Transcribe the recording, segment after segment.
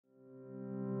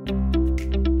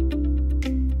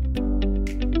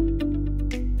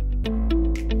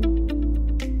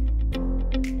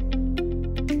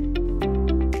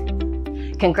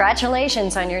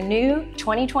Congratulations on your new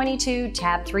 2022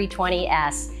 Tab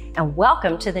 320S and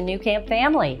welcome to the nuCamp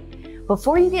family.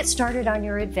 Before you get started on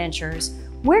your adventures,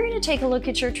 we're going to take a look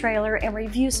at your trailer and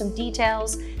review some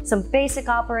details, some basic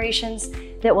operations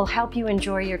that will help you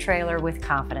enjoy your trailer with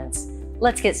confidence.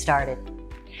 Let's get started.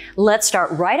 Let's start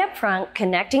right up front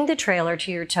connecting the trailer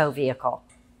to your tow vehicle.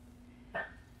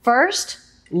 First,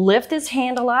 lift this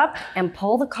handle up and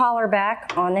pull the collar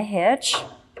back on the hitch.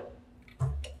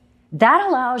 That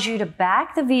allows you to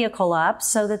back the vehicle up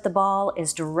so that the ball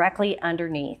is directly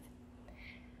underneath.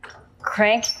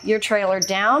 Crank your trailer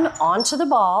down onto the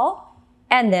ball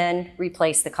and then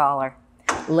replace the collar.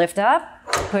 Lift up,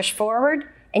 push forward,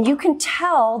 and you can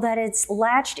tell that it's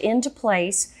latched into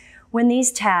place when these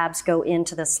tabs go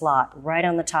into the slot right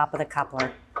on the top of the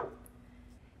coupler.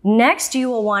 Next, you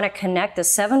will want to connect the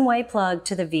 7-way plug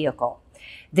to the vehicle.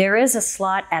 There is a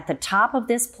slot at the top of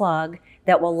this plug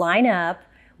that will line up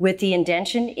with the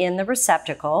indentation in the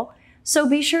receptacle, so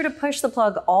be sure to push the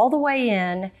plug all the way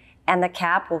in and the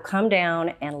cap will come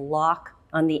down and lock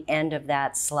on the end of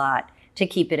that slot to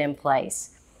keep it in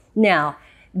place. Now,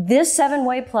 this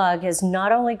 7-way plug is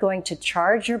not only going to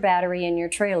charge your battery in your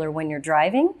trailer when you're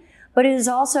driving, but it is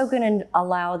also going to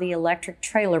allow the electric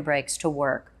trailer brakes to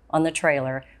work on the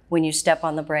trailer when you step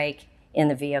on the brake in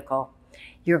the vehicle.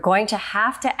 You're going to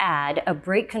have to add a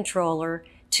brake controller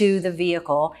to the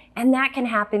vehicle, and that can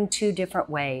happen two different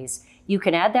ways. You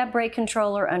can add that brake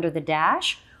controller under the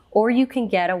dash, or you can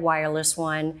get a wireless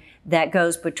one that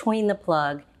goes between the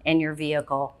plug and your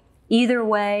vehicle. Either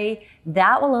way,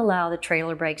 that will allow the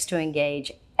trailer brakes to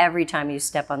engage every time you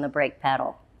step on the brake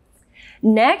pedal.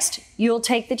 Next, you'll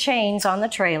take the chains on the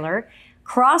trailer,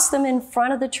 cross them in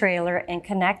front of the trailer, and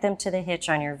connect them to the hitch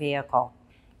on your vehicle.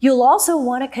 You'll also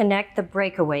want to connect the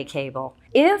breakaway cable.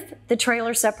 If the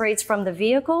trailer separates from the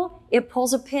vehicle, it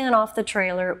pulls a pin off the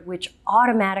trailer, which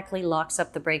automatically locks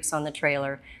up the brakes on the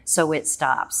trailer so it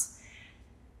stops.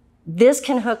 This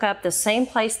can hook up the same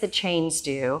place the chains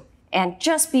do, and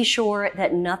just be sure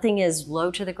that nothing is low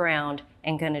to the ground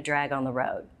and going to drag on the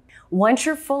road. Once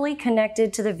you're fully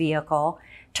connected to the vehicle,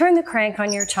 turn the crank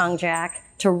on your tongue jack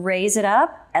to raise it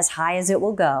up as high as it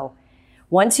will go.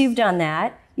 Once you've done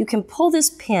that, you can pull this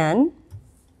pin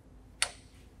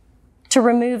to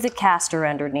remove the caster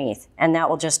underneath, and that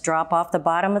will just drop off the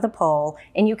bottom of the pole,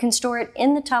 and you can store it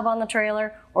in the tub on the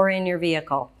trailer or in your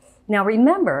vehicle. Now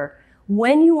remember,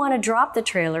 when you want to drop the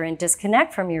trailer and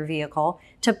disconnect from your vehicle,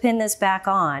 to pin this back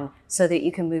on so that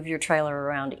you can move your trailer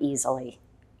around easily.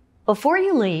 Before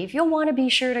you leave, you'll want to be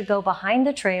sure to go behind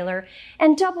the trailer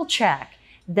and double check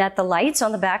that the lights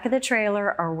on the back of the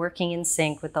trailer are working in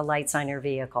sync with the lights on your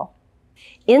vehicle.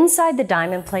 Inside the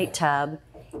diamond plate tub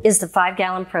is the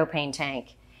 5-gallon propane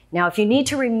tank. Now, if you need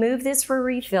to remove this for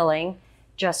refilling,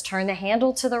 just turn the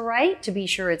handle to the right to be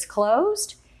sure it's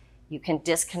closed. You can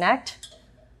disconnect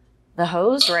the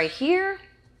hose right here,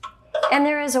 and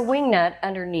there is a wing nut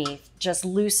underneath. Just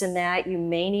loosen that. You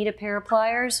may need a pair of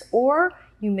pliers, or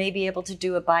you may be able to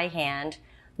do it by hand.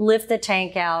 Lift the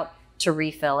tank out to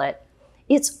refill it.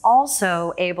 It's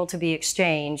also able to be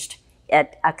exchanged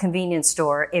at a convenience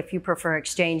store if you prefer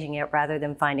exchanging it rather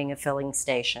than finding a filling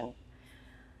station.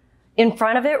 In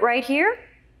front of it right here,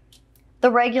 the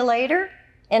regulator,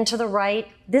 and to the right,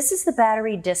 this is the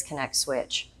battery disconnect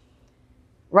switch.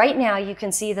 Right now you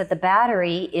can see that the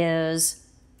battery is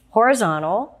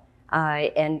horizontal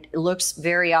and it looks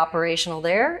very operational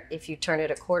there. If you turn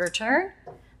it a quarter turn,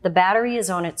 the battery is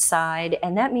on its side,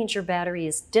 and that means your battery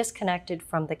is disconnected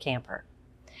from the camper.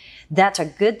 That's a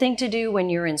good thing to do when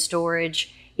you're in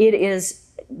storage. It is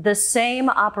the same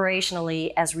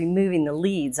operationally as removing the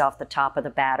leads off the top of the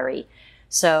battery.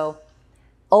 So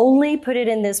only put it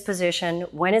in this position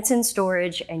when it's in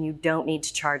storage and you don't need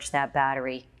to charge that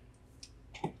battery.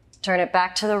 Turn it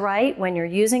back to the right when you're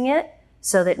using it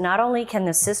so that not only can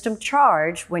the system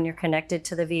charge when you're connected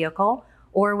to the vehicle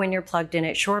or when you're plugged in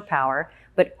at shore power,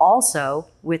 but also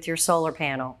with your solar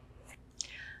panel.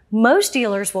 Most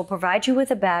dealers will provide you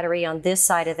with a battery on this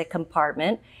side of the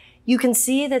compartment. You can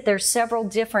see that there's several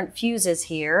different fuses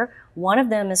here. One of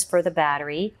them is for the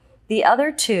battery. The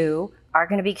other two are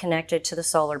going to be connected to the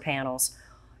solar panels.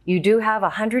 You do have a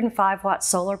 105-watt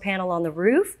solar panel on the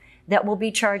roof that will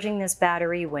be charging this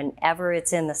battery whenever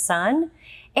it's in the sun,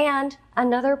 and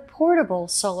another portable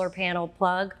solar panel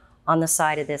plug on the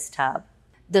side of this tub.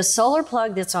 The solar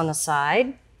plug that's on the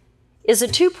side is a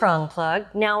 2-prong plug.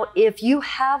 Now, if you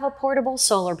have a portable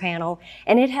solar panel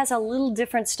and it has a little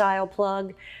different style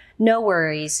plug, no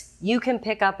worries. You can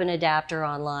pick up an adapter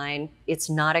online. It's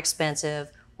not expensive,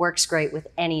 works great with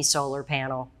any solar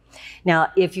panel.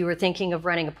 Now, if you were thinking of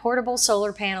running a portable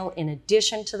solar panel in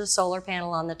addition to the solar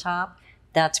panel on the top,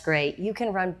 that's great. You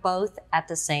can run both at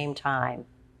the same time.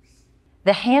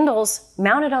 The handles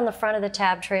mounted on the front of the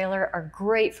tab trailer are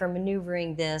great for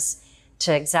maneuvering this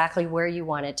to exactly where you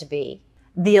want it to be.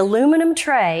 The aluminum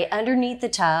tray underneath the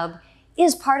tub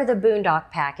is part of the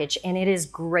Boondock package, and it is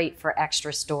great for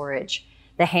extra storage.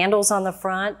 The handles on the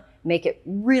front make it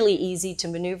really easy to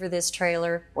maneuver this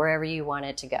trailer wherever you want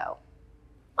it to go.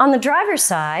 On the driver's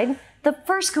side, the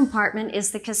first compartment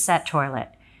is the cassette toilet.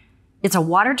 It's a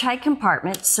watertight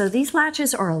compartment, so these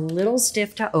latches are a little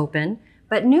stiff to open,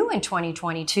 but new in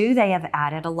 2022, they have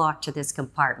added a lock to this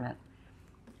compartment.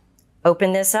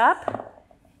 Open this up,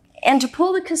 and to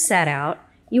pull the cassette out,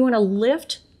 you want to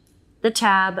lift the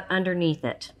tab underneath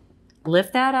it.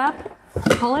 Lift that up,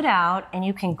 pull it out, and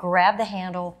you can grab the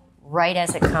handle right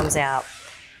as it comes out.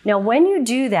 Now, when you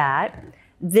do that,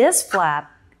 this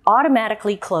flap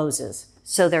automatically closes,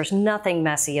 so there's nothing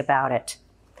messy about it.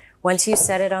 Once you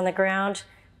set it on the ground,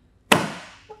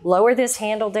 lower this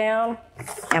handle down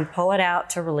and pull it out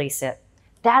to release it.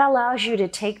 That allows you to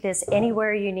take this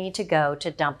anywhere you need to go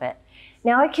to dump it.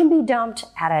 Now, it can be dumped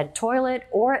at a toilet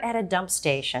or at a dump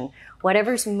station,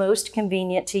 whatever's most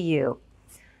convenient to you.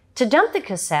 To dump the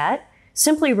cassette,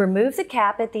 simply remove the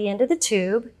cap at the end of the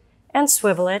tube and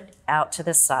swivel it out to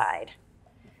the side.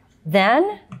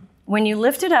 Then, when you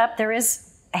lift it up, there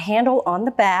is a handle on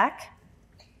the back,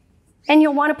 and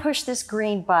you'll want to push this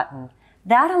green button.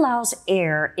 That allows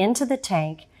air into the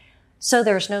tank, so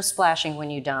there's no splashing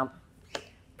when you dump.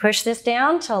 Push this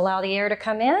down to allow the air to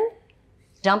come in,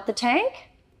 dump the tank,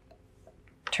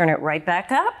 turn it right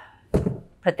back up,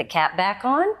 put the cap back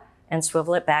on, and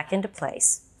swivel it back into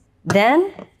place.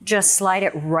 Then just slide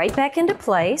it right back into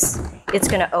place. It's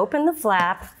going to open the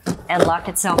flap and lock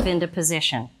itself into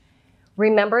position.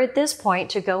 Remember at this point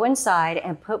to go inside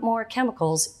and put more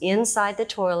chemicals inside the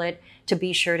toilet to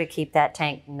be sure to keep that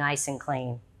tank nice and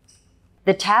clean.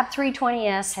 The Tab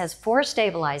 320S has 4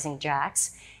 stabilizing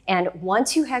jacks, and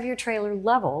once you have your trailer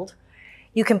leveled,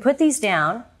 you can put these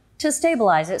down to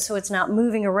stabilize it so it's not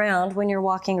moving around when you're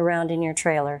walking around in your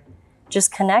trailer.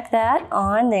 Just connect that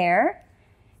on there,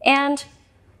 and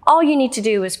all you need to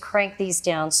do is crank these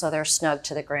down so they're snug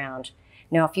to the ground.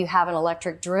 Now, if you have an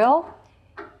electric drill,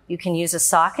 you can use a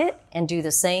socket and do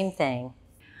the same thing.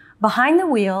 Behind the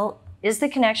wheel is the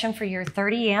connection for your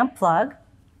 30 amp plug.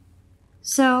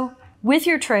 So with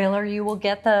your trailer, you will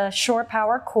get the shore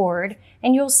power cord,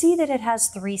 and you'll see that it has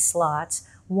 3 slots.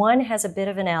 One has a bit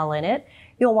of an L in it.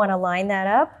 You'll want to line that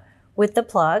up with the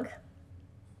plug.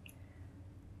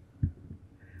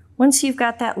 Once you've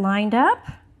got that lined up,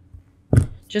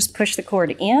 just push the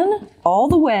cord in all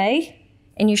the way,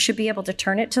 and you should be able to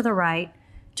turn it to the right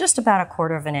just about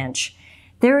 1/4 inch.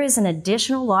 There is an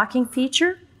additional locking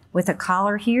feature with a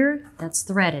collar here that's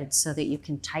threaded so that you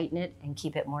can tighten it and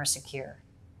keep it more secure.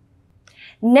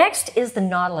 Next is the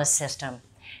Nautilus System.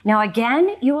 Now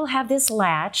again, you will have this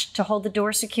latch to hold the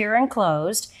door secure and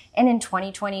closed, and in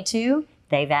 2022,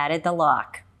 they've added the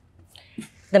lock.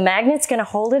 The magnet's going to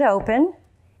hold it open,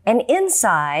 and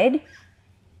inside,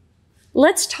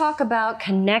 let's talk about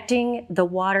connecting the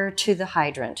water to the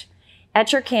hydrant.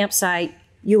 At your campsite,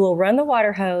 you will run the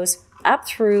water hose up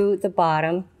through the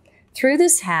bottom, through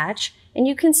this hatch, and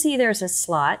you can see there's a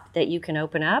slot that you can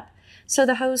open up. So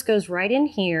the hose goes right in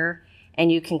here,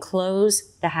 and you can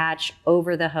close the hatch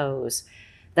over the hose.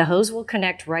 The hose will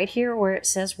connect right here where it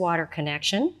says water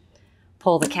connection.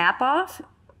 Pull the cap off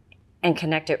and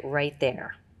connect it right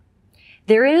there.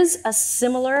 There is a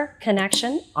similar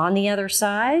connection on the other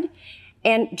side,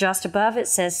 and just above it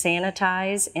says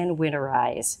sanitize and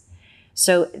winterize.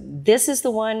 So this is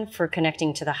the one for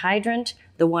connecting to the hydrant.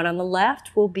 The one on the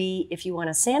left will be if you want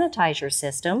to sanitize your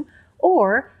system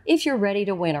or if you're ready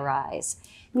to winterize.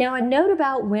 Now, a note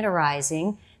about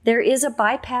winterizing, there is a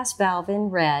bypass valve in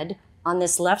red on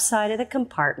this left side of the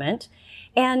compartment,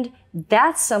 and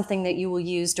that's something that you will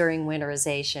use during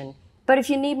winterization. But if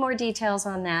you need more details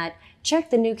on that, check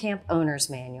the nuCamp Owner's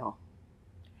Manual.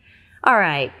 All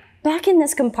right, back in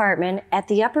this compartment at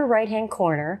the upper right-hand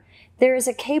corner, there is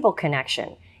a cable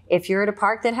connection. If you're at a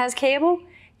park that has cable,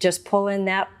 just pull in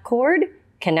that cord,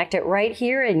 connect it right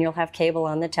here, and you'll have cable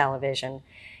on the television.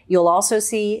 You'll also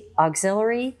see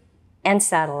auxiliary and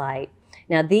satellite.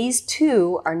 Now, these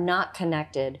two are not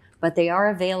connected, but they are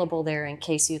available there in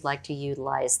case you'd like to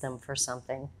utilize them for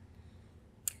something.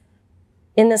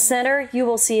 In the center, you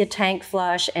will see a tank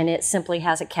flush, and it simply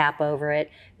has a cap over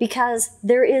it because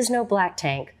there is no black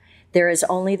tank. There is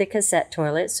only the cassette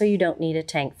toilet, so you don't need a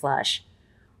tank flush.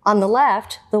 On the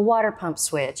left, the water pump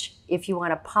switch, if you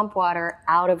want to pump water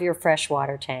out of your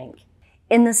freshwater tank.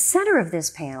 In the center of this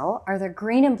panel are the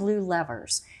green and blue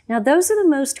levers. Now those are the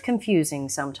most confusing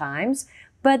sometimes,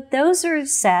 but those are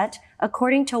set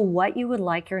according to what you would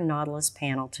like your Nautilus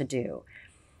panel to do.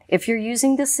 If you're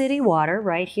using the city water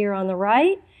right here on the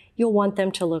right, you'll want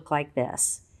them to look like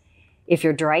this. If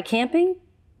you're dry camping,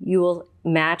 you will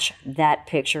match that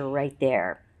picture right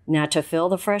there. Now to fill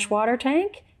the freshwater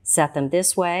tank, set them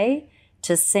this way.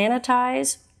 To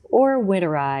sanitize or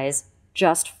winterize,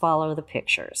 just follow the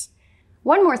pictures.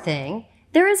 One more thing,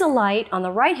 there is a light on the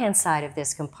right-hand side of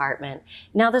this compartment.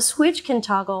 Now the switch can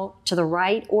toggle to the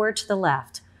right or to the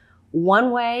left. One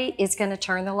way, it's going to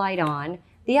turn the light on.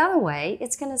 The other way,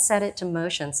 it's going to set it to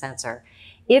motion sensor.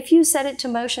 If you set it to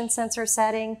motion sensor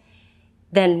setting,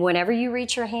 then whenever you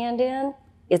reach your hand in,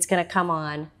 it's going to come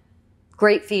on.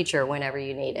 Great feature whenever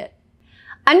you need it.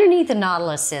 Underneath the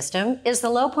Nautilus system is the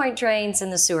low point drains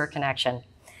and the sewer connection.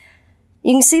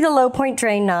 You can see the low point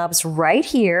drain knobs right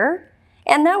here,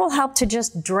 and that will help to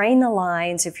just drain the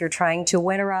lines if you're trying to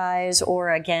winterize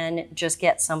or again, just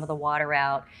get some of the water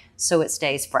out so it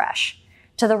stays fresh.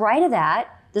 To the right of that,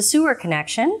 the sewer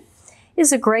connection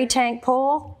is a gray tank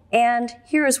pull, and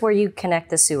here is where you connect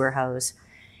the sewer hose.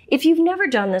 If you've never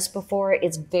done this before,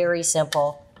 it's very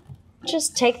simple.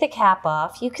 Just take the cap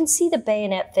off. You can see the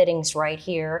bayonet fittings right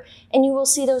here, and you will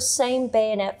see those same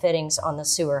bayonet fittings on the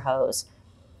sewer hose.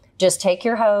 Just take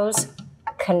your hose,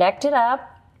 connect it up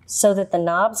so that the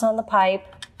knobs on the pipe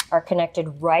are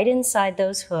connected right inside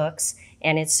those hooks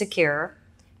and it's secure.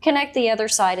 Connect the other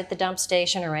side at the dump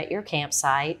station or at your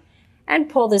campsite and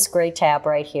pull this gray tab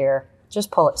right here.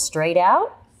 Just pull it straight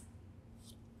out,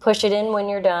 push it in when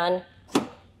you're done,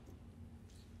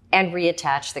 and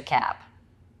reattach the cap.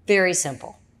 Very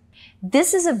simple.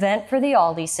 This is a vent for the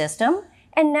Alde system,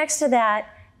 and next to that,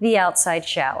 the outside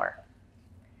shower.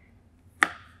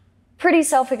 Pretty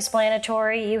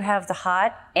self-explanatory. You have the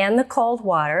hot and the cold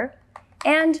water,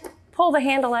 and pull the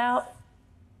handle out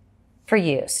for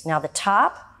use. Now the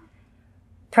top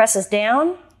presses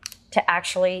down to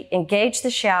actually engage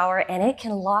the shower, and it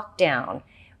can lock down.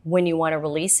 When you want to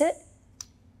release it,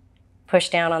 push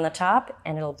down on the top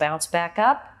and it'll bounce back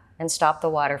up and stop the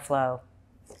water flow.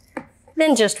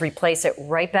 Then just replace it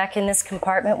right back in this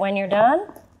compartment when you're done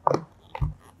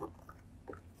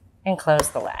and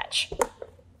close the latch.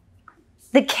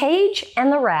 The cage and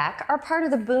the rack are part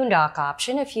of the boondock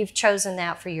option if you've chosen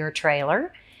that for your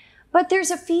trailer. But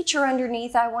there's a feature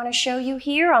underneath I want to show you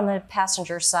here on the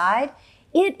passenger side.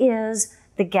 It is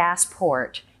the gas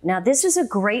port. Now this is a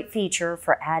great feature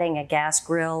for adding a gas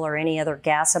grill or any other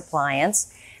gas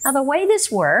appliance. Now the way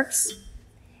this works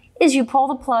is you pull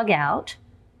the plug out,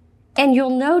 and you'll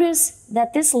notice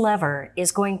that this lever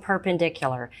is going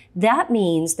perpendicular. That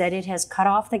means that it has cut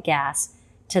off the gas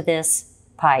to this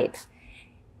pipe.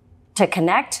 To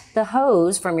connect the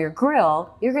hose from your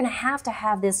grill, you're going to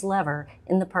have this lever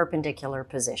in the perpendicular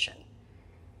position.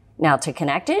 Now to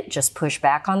connect it, just push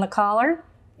back on the collar,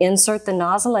 insert the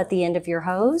nozzle at the end of your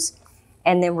hose,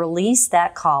 and then release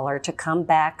that collar to come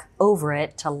back over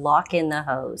it to lock in the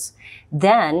hose.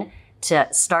 Then to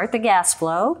start the gas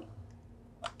flow,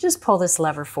 just pull this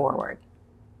lever forward.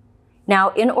 Now,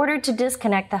 in order to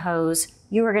disconnect the hose,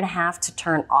 you are going to have to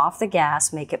turn off the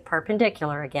gas, make it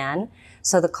perpendicular again,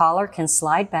 so the collar can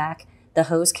slide back, the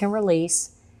hose can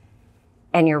release,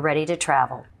 and you're ready to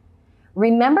travel.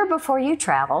 Remember before you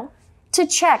travel to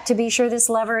check to be sure this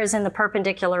lever is in the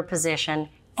perpendicular position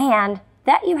and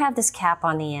that you have this cap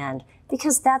on the end,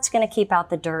 because that's going to keep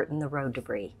out the dirt and the road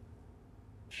debris.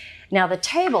 Now the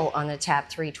table on the TAP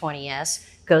 320S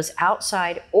goes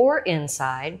outside or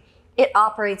inside. It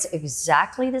operates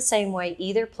exactly the same way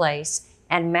either place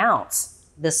and mounts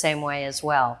the same way as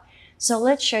well. So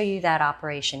let's show you that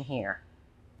operation here.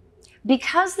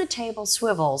 Because the table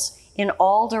swivels in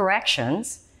all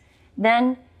directions,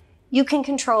 then you can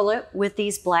control it with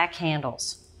these black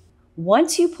handles.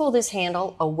 Once you pull this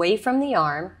handle away from the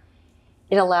arm,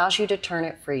 it allows you to turn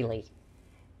it freely.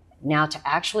 Now to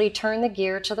actually turn the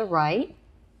gear to the right,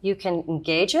 you can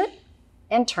engage it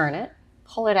and turn it,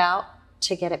 pull it out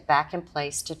to get it back in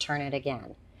place to turn it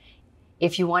again.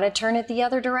 If you want to turn it the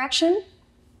other direction,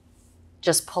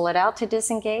 just pull it out to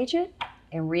disengage it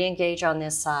and re-engage on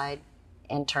this side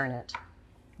and turn it.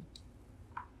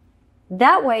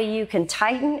 That way you can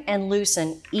tighten and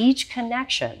loosen each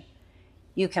connection.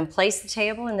 You can place the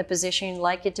table in the position you'd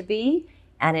like it to be,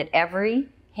 and at every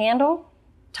handle,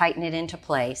 tighten it into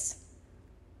place.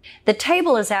 The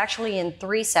table is actually in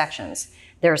 3 sections.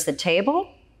 There's the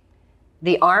table,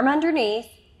 the arm underneath,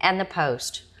 and the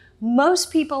post.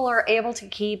 Most people are able to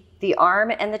keep the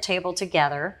arm and the table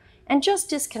together and just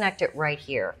disconnect it right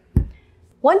here.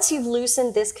 Once you've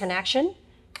loosened this connection,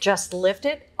 just lift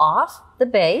it off the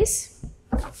base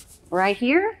right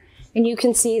here, and you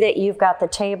can see that you've got the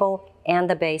table and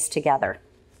the base together.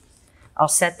 I'll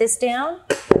set this down,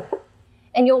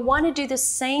 and you'll want to do the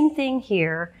same thing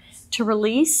here to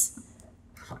release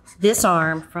this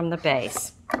arm from the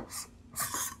base.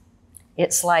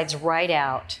 It slides right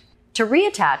out. To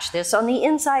reattach this on the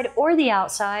inside or the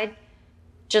outside,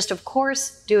 just of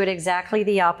course do it exactly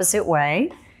the opposite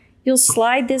way. You'll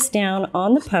slide this down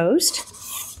on the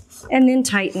post and then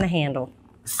tighten the handle.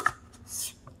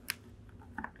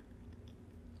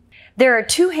 There are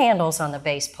 2 handles on the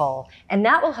base pole, and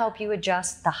that will help you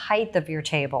adjust the height of your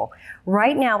table.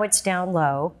 Right now it's down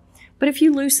low, but if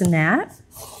you loosen that,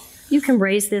 you can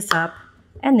raise this up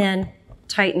and then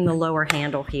tighten the lower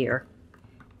handle here.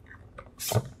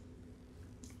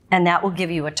 And that will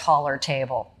give you a taller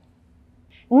table.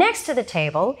 Next to the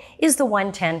table is the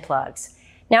 110 plugs.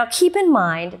 Now keep in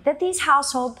mind that these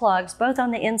household plugs, both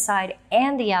on the inside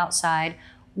and the outside,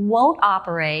 won't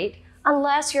operate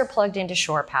unless you're plugged into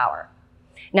shore power.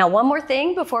 Now one more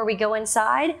thing before we go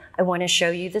inside, I want to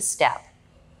show you the step.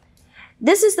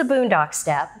 This is the boondock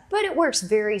step, but it works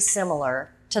very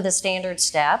similar to the standard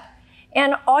step.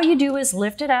 And all you do is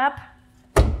lift it up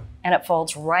and it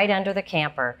folds right under the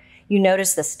camper. You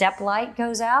notice the step light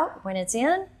goes out when it's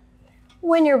in.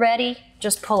 When you're ready,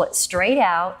 just pull it straight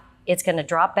out. It's going to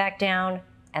drop back down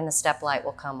and the step light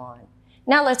will come on.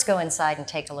 Now let's go inside and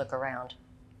take a look around.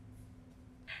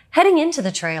 Heading into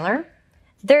the trailer,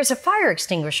 there's a fire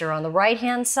extinguisher on the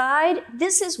right-hand side.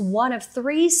 This is one of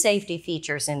 3 safety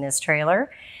features in this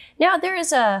trailer. Now there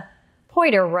is a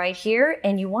pointer right here,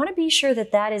 and you want to be sure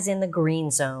that that is in the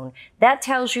green zone. That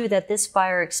tells you that this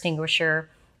fire extinguisher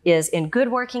is in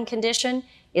good working condition,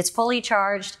 it's fully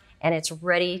charged, and it's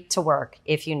ready to work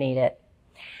if you need it.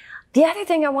 The other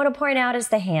thing I want to point out is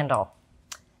the handle.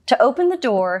 To open the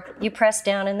door, you press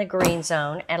down in the green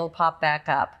zone and it'll pop back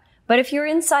up. But if you're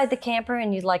inside the camper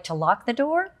and you'd like to lock the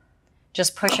door,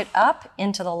 just push it up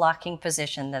into the locking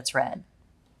position that's red.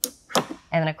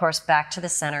 And then of course back to the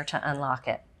center to unlock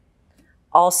it.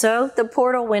 Also, the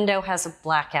portal window has a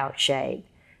blackout shade.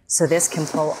 So this can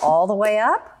pull all the way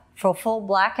up for full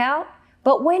blackout.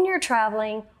 But when you're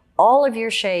traveling, all of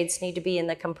your shades need to be in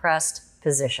the compressed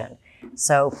position.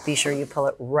 So be sure you pull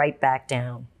it right back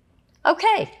down.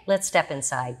 Okay, let's step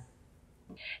inside.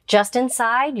 Just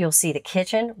inside, you'll see the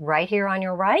kitchen right here on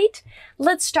your right.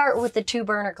 Let's start with the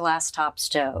 2-burner glass top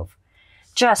stove.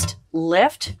 Just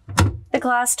lift the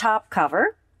glass top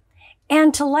cover,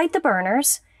 and to light the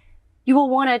burners, you will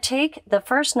want to take the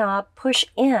first knob, push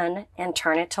in, and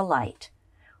turn it to light.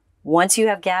 Once you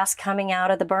have gas coming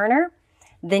out of the burner,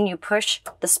 then you push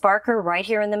the sparker right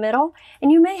here in the middle,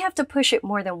 and you may have to push it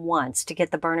more than once to get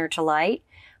the burner to light,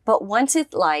 but once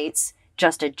it lights,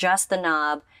 just adjust the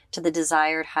knob to the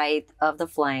desired height of the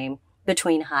flame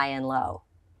between high and low.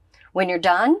 When you're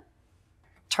done,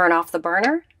 turn off the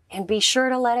burner and be sure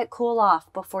to let it cool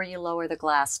off before you lower the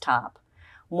glass top.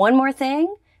 One more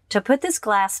thing, to put this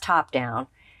glass top down,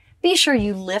 be sure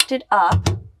you lift it up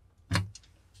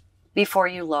before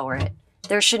you lower it.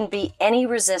 There shouldn't be any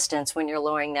resistance when you're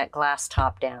lowering that glass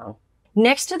top down.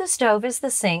 Next to the stove is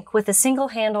the sink with a single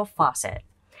handle faucet.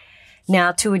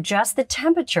 Now to adjust the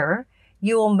temperature,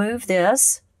 you will move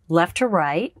this left to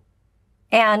right,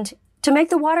 and to make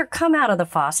the water come out of the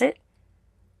faucet,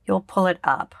 you'll pull it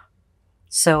up.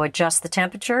 So adjust the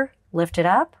temperature, lift it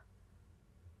up,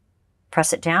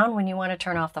 press it down when you want to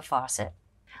turn off the faucet.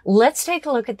 Let's take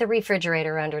a look at the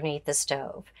refrigerator underneath the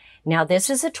stove. Now this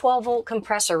is a 12-volt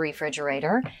compressor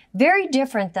refrigerator, very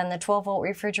different than the 12-volt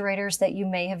refrigerators that you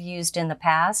may have used in the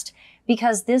past,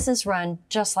 because this is run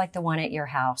just like the one at your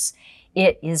house.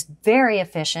 It is very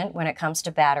efficient when it comes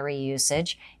to battery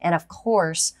usage, and of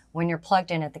course, when you're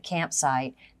plugged in at the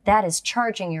campsite, that is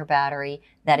charging your battery,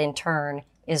 that in turn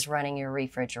is running your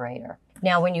refrigerator.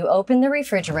 Now when you open the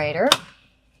refrigerator,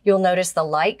 you'll notice the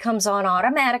light comes on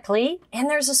automatically, and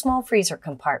there's a small freezer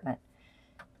compartment.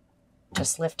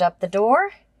 Just lift up the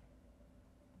door,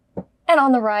 and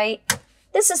on the right,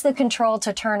 this is the control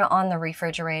to turn on the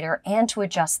refrigerator and to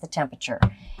adjust the temperature.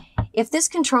 If this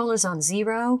control is on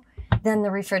 0, then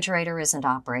the refrigerator isn't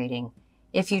operating.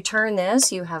 If you turn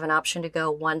this, you have an option to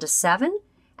go 1 to 7,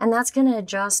 and that's going to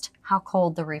adjust how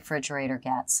cold the refrigerator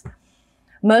gets.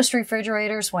 Most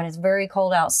refrigerators, when it's very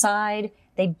cold outside,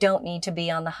 they don't need to be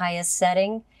on the highest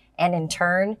setting, and in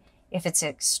turn, if it's an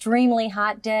extremely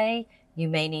hot day, you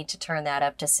may need to turn that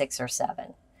up to 6 or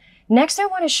 7. Next, I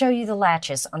want to show you the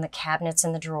latches on the cabinets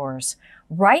and the drawers.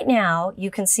 Right now, you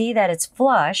can see that it's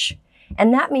flush,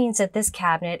 and that means that this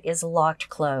cabinet is locked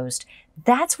closed.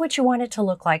 That's what you want it to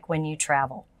look like when you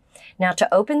travel. Now,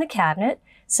 to open the cabinet,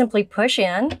 Simply push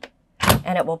in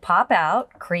and it will pop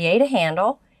out, create a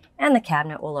handle, and the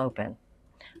cabinet will open.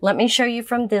 Let me show you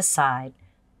from this side.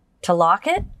 To lock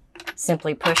it,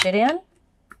 simply push it in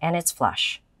and it's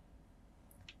flush.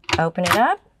 Open it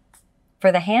up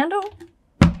for the handle.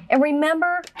 And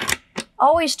remember,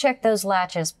 always check those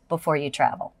latches before you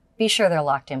travel. Be sure they're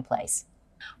locked in place.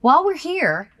 While we're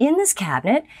here, in this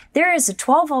cabinet, there is a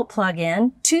 12-volt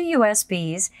plug-in, 2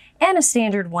 USBs, and a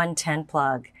standard 110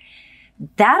 plug.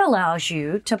 That allows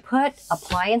you to put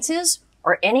appliances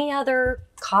or any other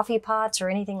coffee pots or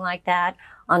anything like that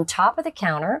on top of the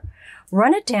counter,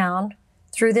 run it down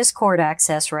through this cord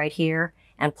access right here,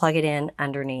 and plug it in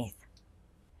underneath.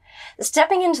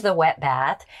 Stepping into the wet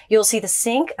bath, you'll see the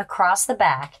sink across the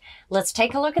back. Let's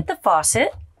take a look at the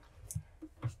faucet.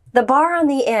 The bar on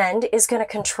the end is going to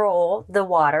control the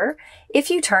water. If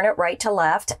you turn it right to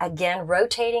left, again,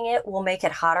 rotating it will make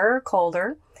it hotter or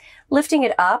colder. Lifting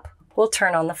it up will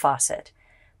turn on the faucet.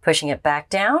 Pushing it back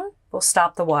down will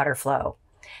stop the water flow.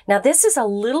 Now this is a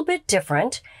little bit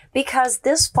different because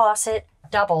this faucet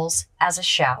doubles as a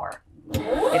shower.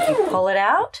 If you pull it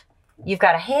out, you've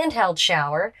got a handheld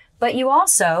shower, but you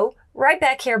also, right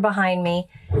back here behind me,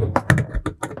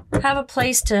 have a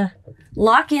place to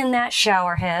lock in that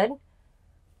shower head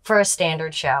for a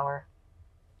standard shower.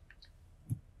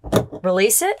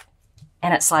 Release it,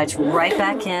 and it slides right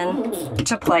back in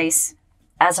to place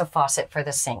as a faucet for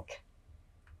the sink.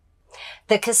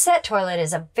 The cassette toilet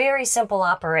is a very simple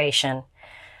operation.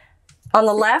 On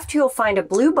the left, you'll find a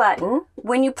blue button.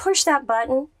 When you push that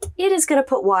button, it is going to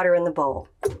put water in the bowl.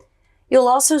 You'll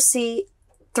also see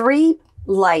 3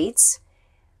 lights.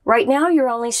 Right now, you're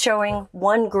only showing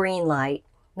 1 green light.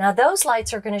 Now, those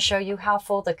lights are going to show you how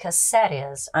full the cassette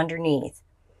is underneath.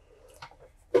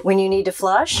 When you need to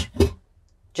flush,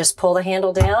 just pull the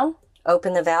handle down,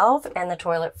 open the valve, and the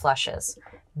toilet flushes.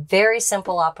 Very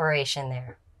simple operation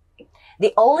there.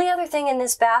 The only other thing in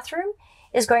this bathroom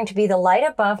is going to be the light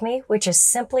above me, which is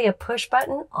simply a push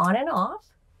button on and off,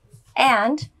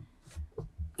 and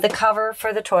the cover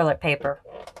for the toilet paper.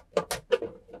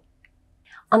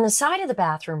 On the side of the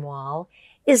bathroom wall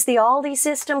is the Alde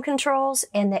System controls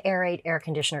and the Airate air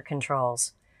conditioner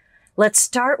controls. Let's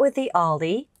start with the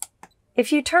Alde.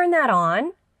 If you turn that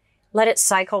on, let it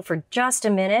cycle for just a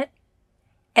minute,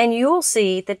 and you'll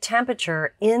see the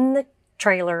temperature in the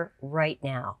trailer right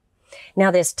now.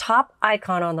 Now this top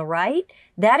icon on the right,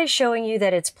 that is showing you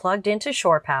that it's plugged into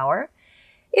shore power.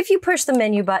 If you push the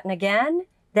menu button again,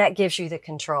 that gives you the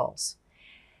controls.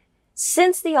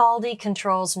 Since the Alde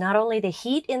controls not only the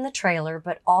heat in the trailer,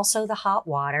 but also the hot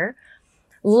water,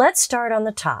 let's start on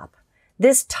the top.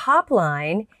 This top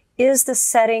line is the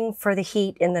setting for the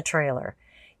heat in the trailer.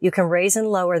 You can raise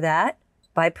and lower that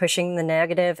by pushing the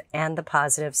negative and the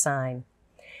positive sign.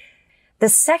 The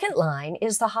second line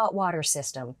is the hot water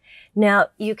system. Now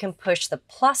you can push the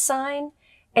plus sign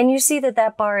and you see that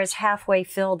that bar is halfway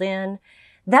filled in.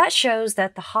 That shows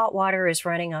that the hot water is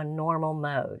running on normal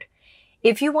mode.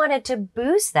 If you wanted to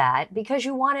boost that because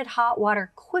you wanted hot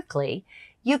water quickly,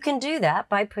 you can do that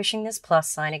by pushing this plus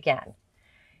sign again.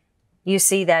 You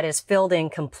see that is filled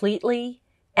in completely,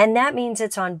 and that means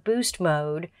it's on boost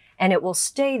mode, and it will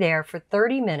stay there for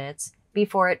 30 minutes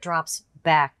before it drops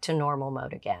back to normal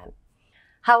mode again.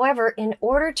 However, in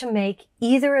order to make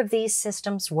either of these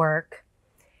systems work,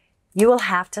 you will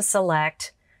have to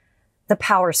select the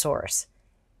power source.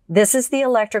 This is the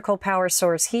electrical power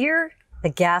source here. The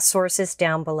gas source is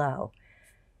down below.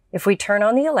 If we turn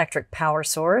on the electric power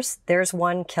source, there's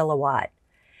 1 kilowatt.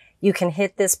 You can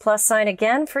hit this plus sign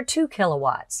again for 2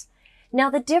 kilowatts. Now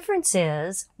the difference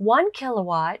is 1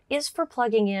 kilowatt is for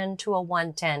plugging into a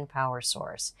 110 power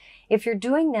source. If you're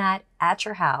doing that at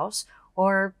your house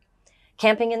or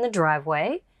camping in the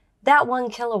driveway, that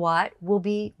 1 kilowatt will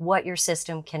be what your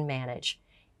system can manage.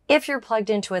 If you're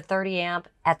plugged into a 30 amp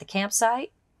at the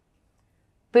campsite,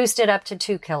 boost it up to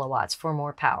 2 kilowatts for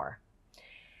more power.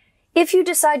 If you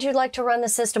decide you'd like to run the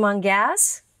system on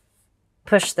gas,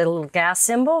 push the little gas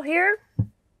symbol here,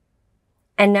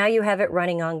 and now you have it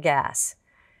running on gas.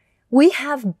 We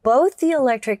have both the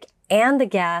electric and the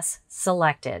gas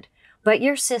selected, but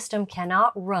your system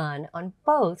cannot run on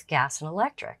both gas and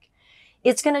electric.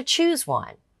 It's going to choose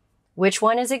one. Which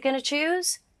one is it going to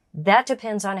choose? That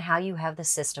depends on how you have the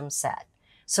system set.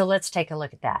 So let's take a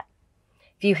look at that.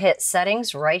 If you hit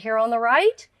settings right here on the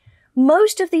right,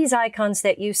 most of these icons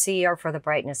that you see are for the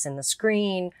brightness in the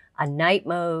screen, a night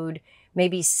mode,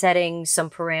 maybe setting some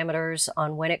parameters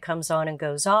on when it comes on and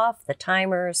goes off, the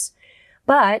timers.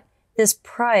 But this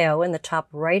prio in the top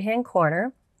right-hand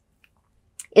corner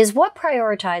is what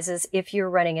prioritizes if you're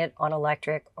running it on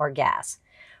electric or gas.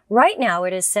 Right now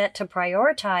it is set to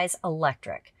prioritize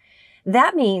electric.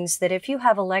 That means that if you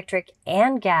have electric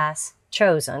and gas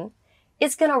chosen,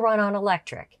 it's going to run on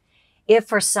electric. If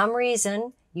for some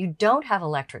reason you don't have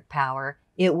electric power,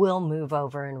 it will move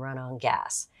over and run on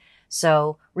gas.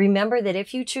 So remember that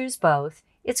if you choose both,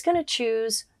 it's going to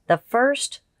choose the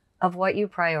first of what you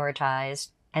prioritized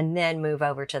and then move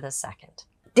over to the second.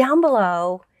 Down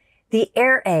below, the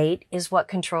Air 8 is what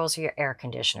controls your air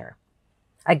conditioner.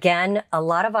 Again, a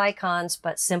lot of icons,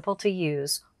 but simple to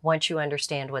use once you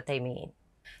understand what they mean.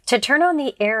 To turn on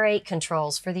the Air 8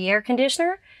 controls for the air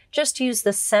conditioner, just use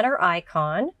the center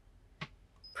icon,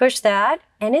 push that,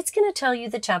 and it's going to tell you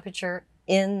the temperature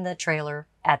in the trailer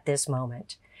at this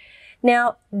moment.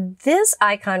 Now, this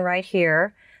icon right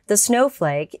here, the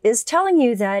snowflake, is telling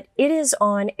you that it is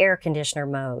on air conditioner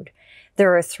mode.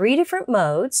 There are 3 different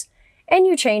modes, and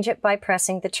you change it by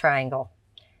pressing the triangle.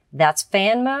 That's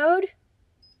fan mode,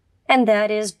 and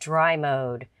that is dry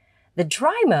mode. The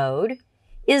dry mode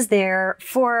is there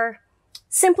for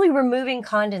simply removing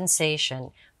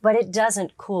condensation, but it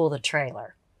doesn't cool the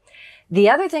trailer. The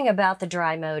other thing about the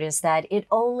dry mode is that it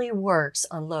only works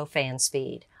on low fan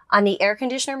speed. On the air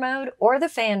conditioner mode or the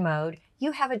fan mode,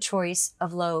 you have a choice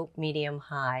of low, medium,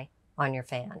 high on your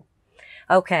fan.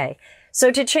 Okay,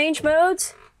 so to change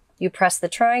modes, you press the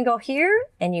triangle here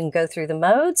and you can go through the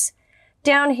modes.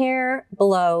 Down here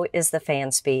below is the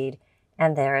fan speed,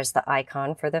 and there is the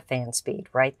icon for the fan speed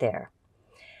right there.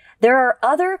 There are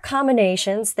other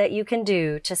combinations that you can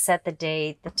do to set the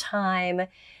date, the time.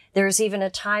 There's even a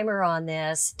timer on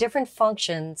this, different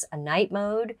functions, a night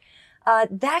mode.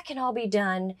 That can all be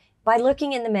done by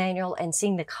looking in the manual and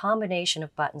seeing the combination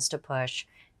of buttons to push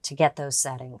to get those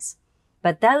settings.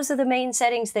 But those are the main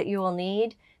settings that you will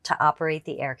need to operate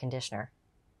the air conditioner.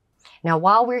 Now,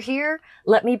 while we're here,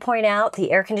 let me point out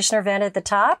the air conditioner vent at the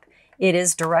top. It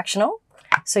is directional,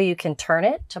 so you can turn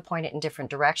it to point it in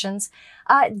different directions.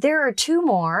 There are 2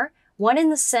 more, one in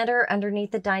the center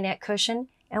underneath the dinette cushion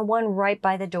and one right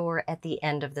by the door at the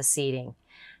end of the seating.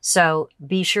 So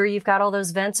be sure you've got all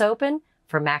those vents open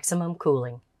for maximum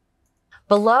cooling.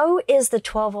 Below is the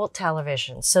 12-volt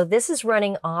television. So this is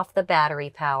running off the battery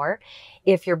power.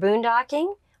 If you're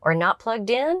boondocking or not plugged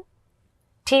in,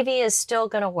 TV is still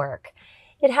going to work.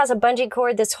 It has a bungee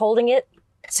cord that's holding it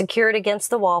secured against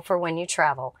the wall for when you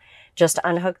travel. Just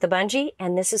unhook the bungee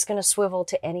and this is going to swivel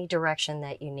to any direction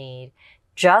that you need.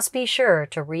 Just be sure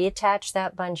to reattach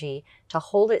that bungee to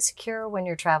hold it secure when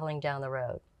you're traveling down the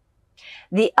road.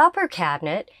 The upper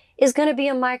cabinet is going to be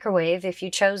a microwave if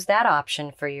you chose that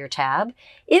option for your tab.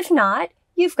 If not,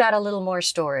 you've got a little more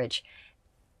storage.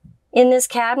 In this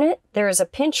cabinet, there is a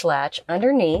pinch latch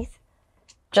underneath.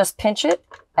 Just pinch it.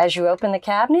 As you open the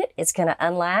cabinet, it's going to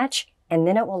unlatch, and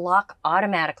then it will lock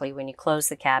automatically when you close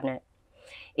the cabinet.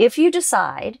 If you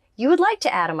decide you would like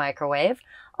to add a microwave,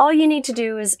 all you need to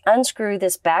do is unscrew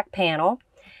this back panel.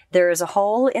 There is a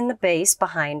hole in the base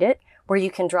behind it where you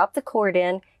can drop the cord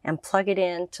in and plug it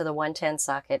in to the 110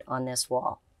 socket on this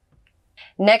wall.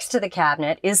 Next to the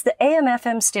cabinet is the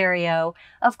AM/FM stereo.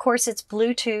 Of course, it's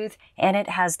Bluetooth and it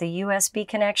has the USB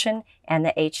connection and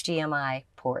the HDMI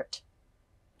port.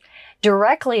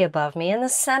 Directly above me in the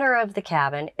center of the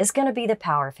cabin is going to be the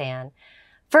power fan.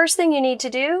 First thing you need to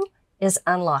do is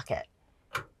unlock it.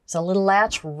 There's a little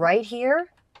latch right here.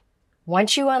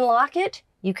 Once you unlock it,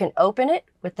 you can open it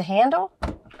with the handle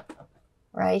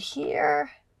right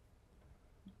here.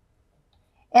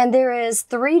 And there is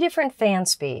 3 different fan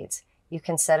speeds. You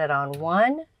can set it on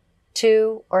 1,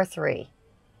 2, or 3.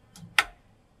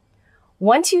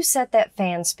 Once you set that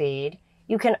fan speed,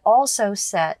 you can also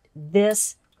set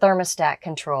this thermostat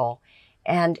control,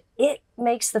 and it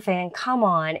makes the fan come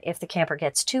on if the camper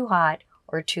gets too hot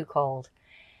or too cold.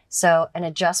 So an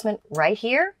adjustment right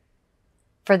here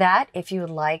for that if you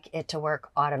would like it to work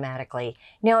automatically.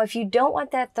 Now, if you don't want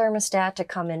that thermostat to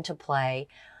come into play,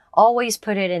 always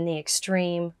put it in the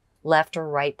extreme left or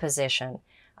right position,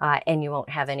 and you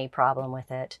won't have any problem with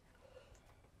it.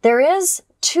 There is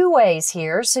 2 ways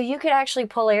here, so you could actually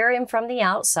pull air in from the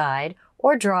outside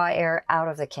or draw air out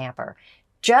of the camper.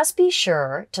 Just be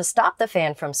sure to stop the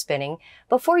fan from spinning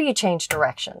before you change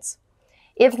directions.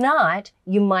 If not,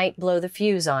 you might blow the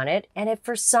fuse on it, and if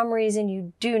for some reason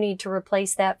you do need to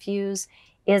replace that fuse,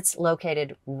 it's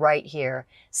located right here.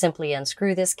 Simply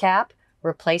unscrew this cap,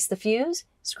 replace the fuse,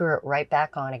 screw it right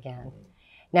back on again.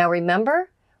 Now remember,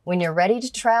 when you're ready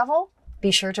to travel, be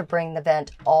sure to bring the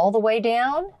vent all the way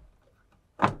down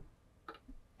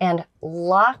and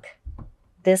lock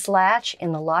this latch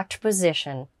in the locked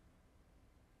position.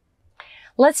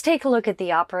 Let's take a look at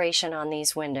the operation on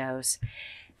these windows.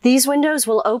 These windows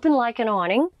will open like an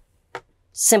awning.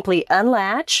 Simply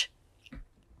unlatch.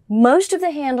 Most of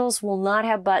the handles will not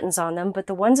have buttons on them, but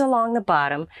the ones along the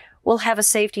bottom will have a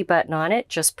safety button on it.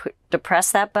 Just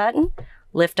depress that button,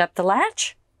 lift up the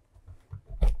latch,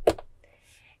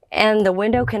 and the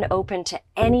window can open to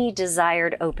any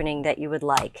desired opening that you would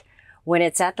like. When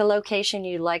it's at the location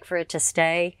you'd like for it to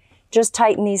stay, just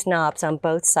tighten these knobs on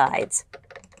both sides,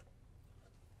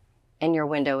 and your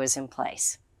window is in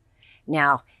place.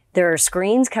 Now, there are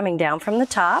screens coming down from the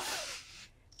top,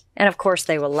 and of course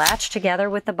they will latch together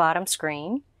with the bottom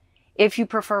screen. If you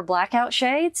prefer blackout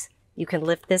shades, you can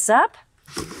lift this up.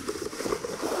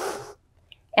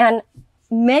 And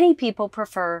many people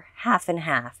prefer half and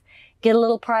half. Get a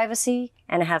little privacy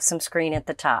and have some screen at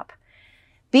the top.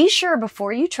 Be sure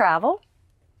before you travel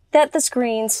that the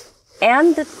screens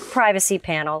and the privacy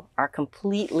panel are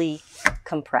completely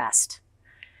compressed.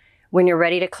 When you're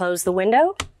ready to close the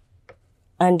window,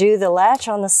 undo the latch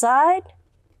on the side,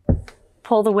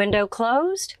 pull the window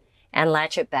closed, and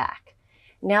latch it back.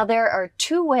 Now there are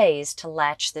two ways to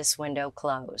latch this window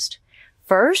closed.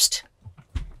 First,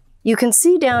 you can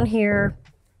see down here,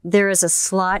 there is a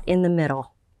slot in the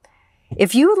middle.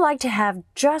 If you would like to have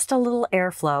just a little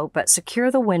airflow but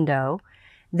secure the window,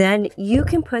 then you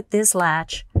can put this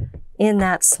latch in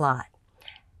that slot.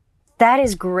 That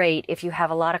is great if you have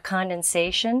a lot of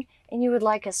condensation and you would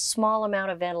like a small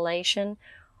amount of ventilation.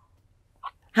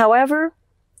 However,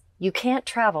 you can't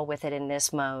travel with it in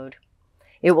this mode.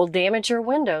 It will damage your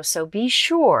window, so be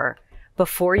sure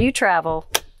before you travel,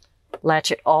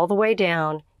 latch it all the way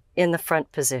down in the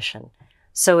front position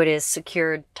so it is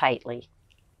secured tightly.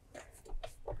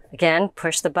 Again,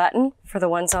 push the button for the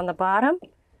ones on the bottom,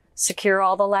 secure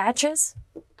all the latches,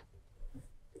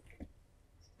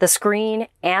 the screen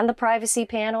and the privacy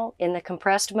panel in the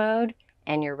compressed mode,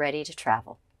 and you're ready to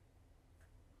travel.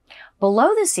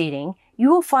 Below the seating, you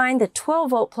will find the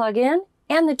 12-volt plug-in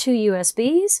and the two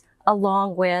USBs,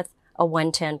 along with a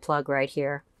 110 plug right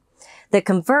here. The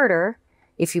converter,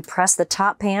 if you press the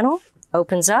top panel,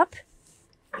 opens up.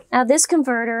 Now this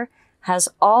converter has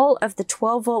all of the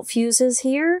 12-volt fuses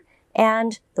here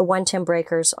and the 110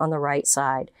 breakers on the right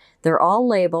side. They're all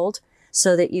labeled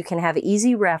so that you can have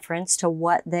easy reference to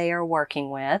what they are working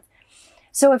with.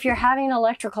 So if you're having an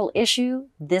electrical issue,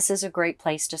 this is a great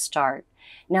place to start.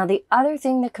 Now, the other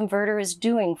thing the converter is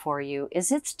doing for you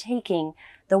is it's taking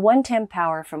the 110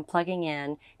 power from plugging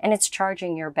in and it's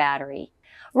charging your battery.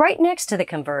 Right next to the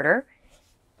converter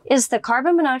is the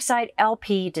carbon monoxide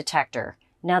LP detector.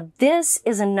 Now, this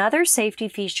is another safety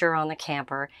feature on the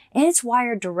camper, and it's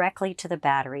wired directly to the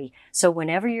battery. So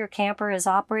whenever your camper is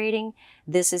operating,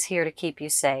 this is here to keep you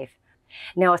safe.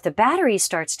 Now, if the battery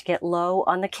starts to get low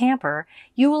on the camper,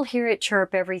 you will hear it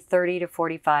chirp every 30 to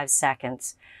 45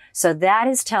 seconds. So that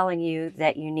is telling you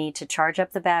that you need to charge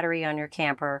up the battery on your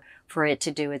camper for it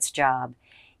to do its job.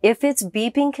 If it's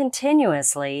beeping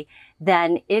continuously,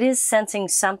 then it is sensing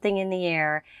something in the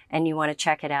air and you want to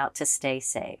check it out to stay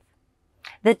safe.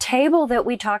 The table that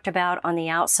we talked about on the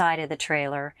outside of the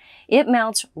trailer, it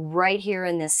mounts right here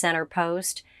in this center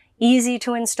post. Easy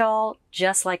to install,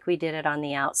 just like we did it on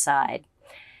the outside.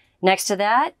 Next to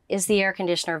that is the air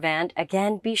conditioner vent.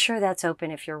 Again, be sure that's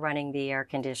open if you're running the air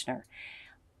conditioner.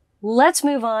 Let's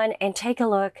move on and take a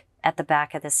look at the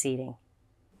back of the seating.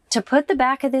 To put the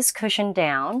back of this cushion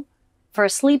down for a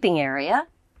sleeping area,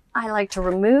 I like to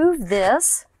remove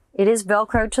this. It is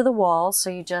Velcroed to the wall,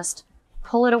 so you just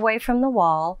pull it away from the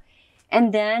wall,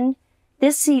 and then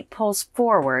this seat pulls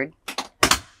forward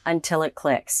until it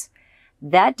clicks.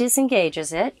 That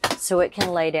disengages it so it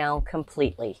can lay down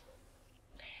completely.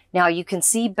 Now you can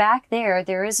see back there,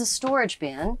 there is a storage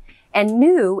bin, and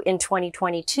new in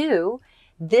 2022,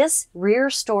 this rear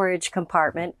storage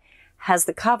compartment has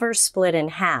the cover split in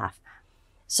half.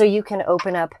 So you can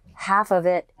open up half of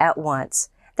it at once.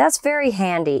 That's very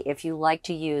handy if you like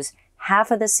to use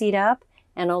half of the seat up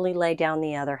and only lay down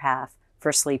the other half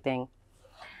for sleeping.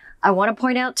 I want to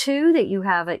point out too that you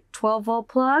have a 12-volt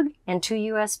plug and two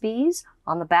USBs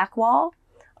on the back wall.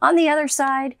 On the other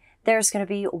side, there's going to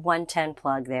be a 110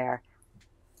 plug there.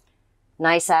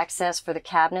 Nice access for the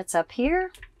cabinets up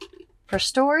here for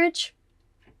storage.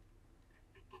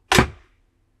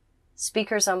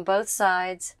 Speakers on both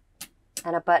sides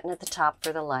and a button at the top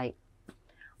for the light.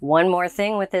 One more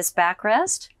thing with this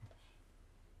backrest.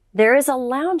 There is a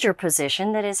lounger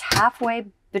position that is halfway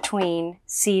between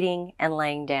seating and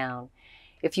laying down.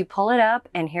 If you pull it up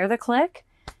and hear the click,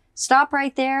 stop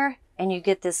right there and you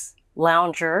get this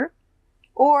lounger,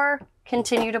 or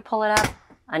continue to pull it up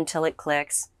until it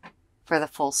clicks for the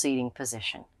full seating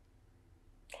position.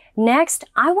 Next,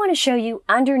 I want to show you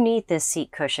underneath this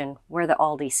seat cushion where the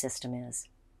Alde system is.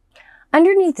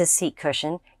 Underneath the seat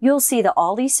cushion, you'll see the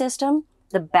Alde system,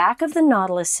 the back of the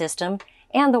Nautilus system,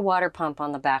 and the water pump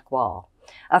on the back wall.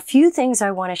 A few things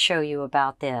I want to show you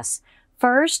about this.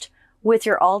 First, with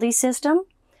your Alde system,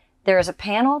 there is a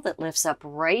panel that lifts up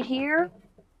right here.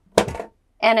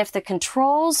 And if the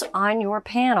controls on your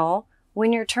panel,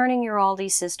 when you're turning your Alde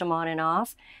system on and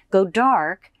off, go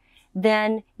dark,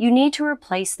 then you need to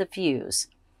replace the fuse.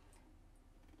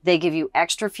 They give you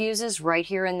extra fuses right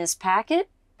here in this packet.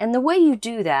 And the way you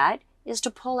do that is to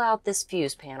pull out this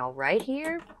fuse panel right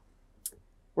here,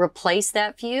 replace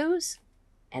that fuse,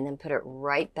 and then put it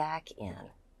right back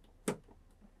in.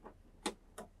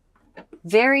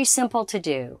 Very simple to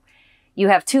do. You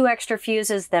have 2 extra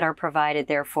fuses that are provided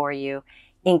there for you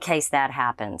in case that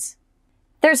happens.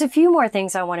 There's a few more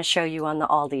things I want to show you on the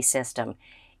Alde system.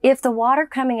 If the water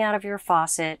coming out of your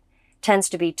faucet tends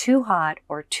to be too hot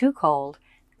or too cold,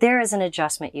 there is an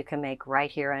adjustment you can make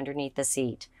right here underneath the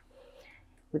seat.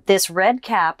 With this red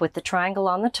cap with the triangle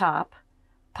on the top,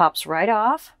 pops right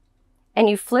off, and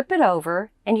you flip it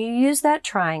over and you use that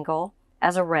triangle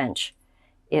as a wrench.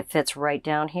 It fits right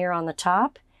down here on the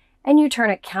top, and you turn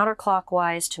it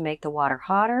counterclockwise to make the water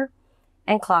hotter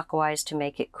and clockwise to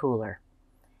make it cooler.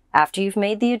 After you've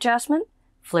made the adjustment,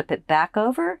 flip it back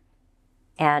over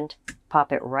and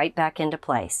pop it right back into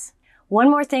place. One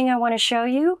more thing I want to show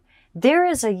you. There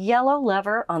is a yellow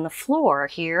lever on the floor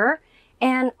here,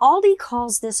 and Alde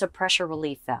calls this a pressure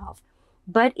relief valve,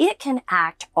 but it can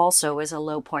act also as a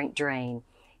low point drain.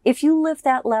 If you lift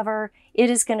that lever, it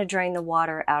is going to drain the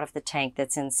water out of the tank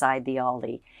that's inside the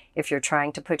Alde. If you're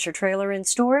trying to put your trailer in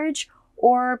storage,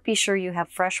 or be sure you have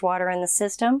fresh water in the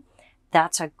system,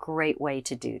 that's a great way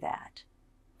to do that.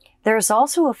 There's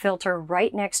also a filter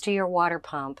right next to your water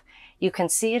pump. You can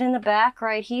see it in the back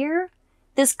right here.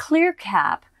 This clear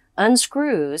cap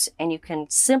unscrews and you can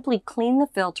simply clean the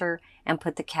filter and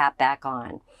put the cap back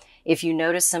on. If you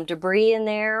notice some debris in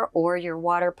there or your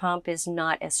water pump is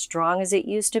not as strong as it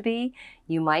used to be,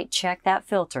 you might check that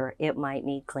filter. It might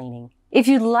need cleaning. If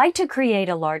you'd like to create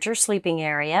a larger sleeping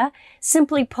area,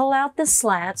 simply pull out the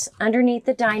slats underneath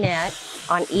the dinette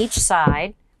on each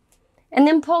side and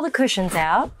then pull the cushions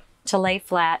out to lay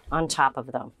flat on top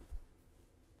of them.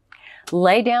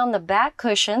 Lay down the back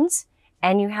cushions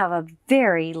and you have a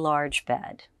very large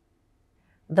bed.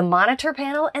 The monitor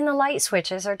panel and the light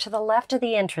switches are to the left of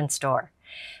the entrance door.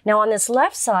 Now on this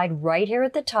left side, right here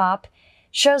at the top,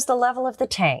 shows the level of the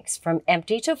tanks from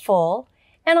empty to full,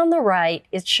 and on the right,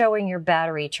 it's showing your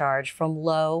battery charge from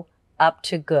low up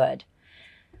to good.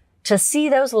 To see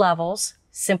those levels,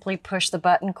 simply push the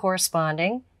button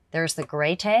corresponding. There's the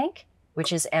gray tank,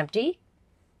 which is empty.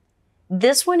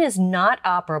 This one is not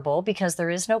operable because there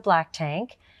is no black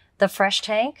tank. The fresh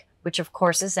tank, which of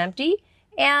course is empty,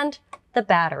 and the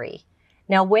battery.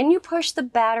 Now, when you push the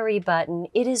battery button,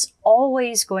 it is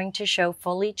always going to show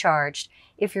fully charged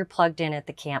if you're plugged in at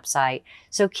the campsite.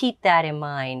 So keep that in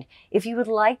mind. If you would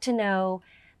like to know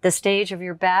the stage of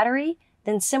your battery,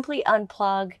 then simply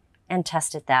unplug and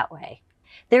test it that way.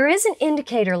 There is an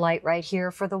indicator light right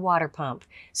here for the water pump.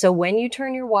 So when you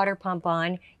turn your water pump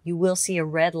on, you will see a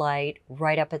red light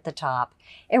right up at the top.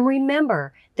 And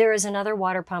remember, there is another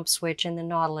water pump switch in the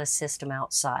Nautilus system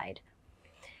outside.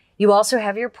 You also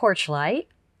have your porch light,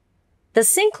 the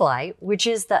sink light, which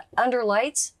is the under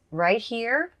lights right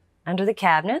here under the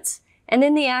cabinets, and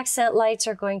then the accent lights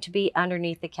are going to be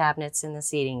underneath the cabinets in the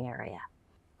seating area.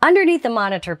 Underneath the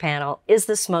monitor panel is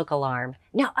the smoke alarm.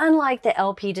 Now, unlike the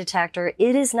LP detector,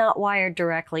 it is not wired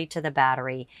directly to the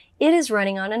battery. It is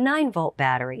running on a 9-volt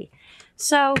battery.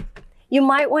 So you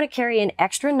might want to carry an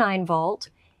extra 9-volt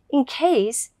in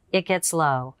case it gets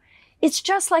low. It's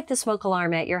just like the smoke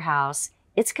alarm at your house.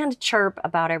 It's going to chirp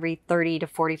about every 30 to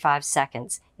 45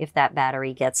 seconds if that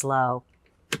battery gets low.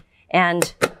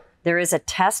 And there is a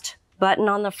test button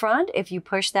on the front. If you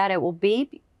push that, it will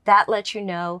beep. That lets you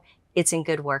know it's in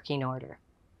good working order.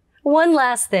 One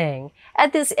last thing.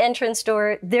 At this entrance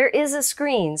door, there is a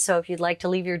screen. So if you'd like to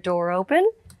leave your door open,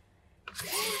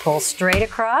 pull straight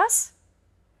across.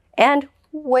 And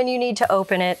when you need to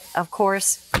open it, of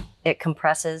course, it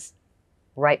compresses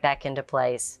right back into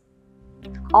place.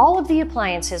 All of the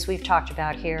appliances we've talked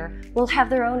about here will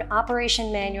have their own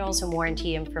operation manuals and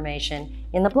warranty information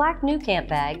in the black nuCamp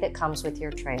bag that comes with your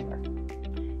trailer.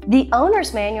 The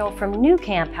owner's manual from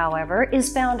nuCamp, however,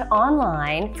 is found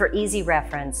online for easy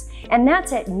reference, and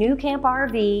that's at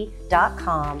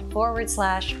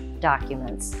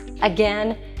nucamprv.com/documents.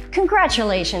 Again,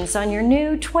 congratulations on your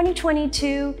new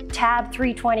 2022 Tab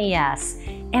 320S,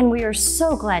 and we are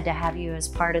so glad to have you as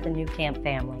part of the nuCamp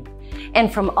family.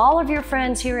 And from all of your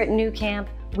friends here at nuCamp,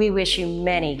 we wish you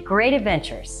many great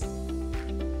adventures.